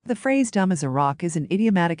The phrase dumb as a rock is an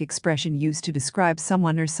idiomatic expression used to describe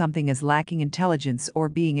someone or something as lacking intelligence or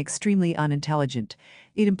being extremely unintelligent.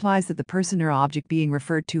 It implies that the person or object being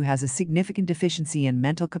referred to has a significant deficiency in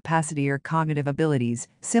mental capacity or cognitive abilities,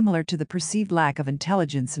 similar to the perceived lack of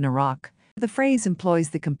intelligence in a rock. The phrase employs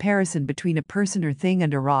the comparison between a person or thing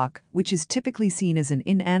and a rock, which is typically seen as an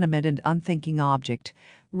inanimate and unthinking object.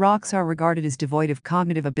 Rocks are regarded as devoid of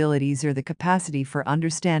cognitive abilities or the capacity for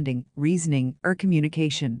understanding, reasoning, or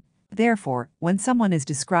communication. Therefore, when someone is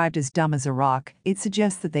described as dumb as a rock, it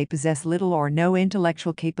suggests that they possess little or no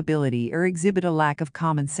intellectual capability or exhibit a lack of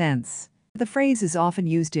common sense. The phrase is often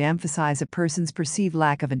used to emphasize a person's perceived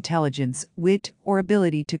lack of intelligence, wit, or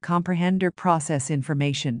ability to comprehend or process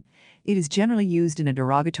information. It is generally used in a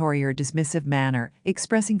derogatory or dismissive manner,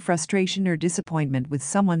 expressing frustration or disappointment with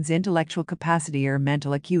someone's intellectual capacity or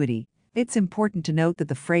mental acuity. It's important to note that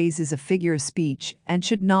the phrase is a figure of speech and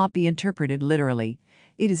should not be interpreted literally.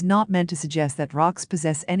 It is not meant to suggest that rocks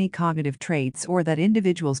possess any cognitive traits or that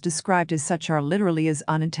individuals described as such are literally as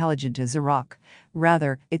unintelligent as a rock.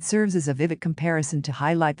 Rather, it serves as a vivid comparison to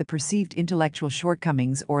highlight the perceived intellectual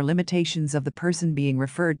shortcomings or limitations of the person being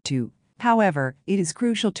referred to. However, it is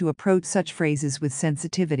crucial to approach such phrases with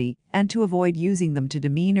sensitivity and to avoid using them to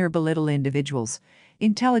demean or belittle individuals.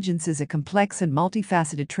 Intelligence is a complex and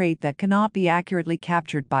multifaceted trait that cannot be accurately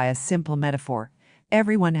captured by a simple metaphor.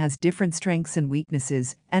 Everyone has different strengths and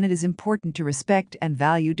weaknesses, and it is important to respect and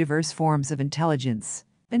value diverse forms of intelligence.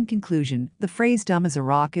 In conclusion, the phrase dumb as a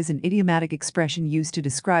rock is an idiomatic expression used to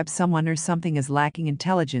describe someone or something as lacking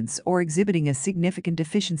intelligence or exhibiting a significant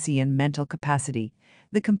deficiency in mental capacity.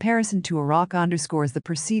 The comparison to a rock underscores the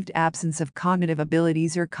perceived absence of cognitive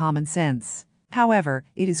abilities or common sense. However,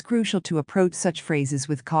 it is crucial to approach such phrases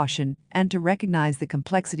with caution and to recognize the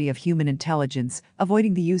complexity of human intelligence,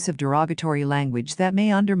 avoiding the use of derogatory language that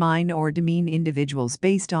may undermine or demean individuals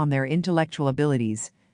based on their intellectual abilities.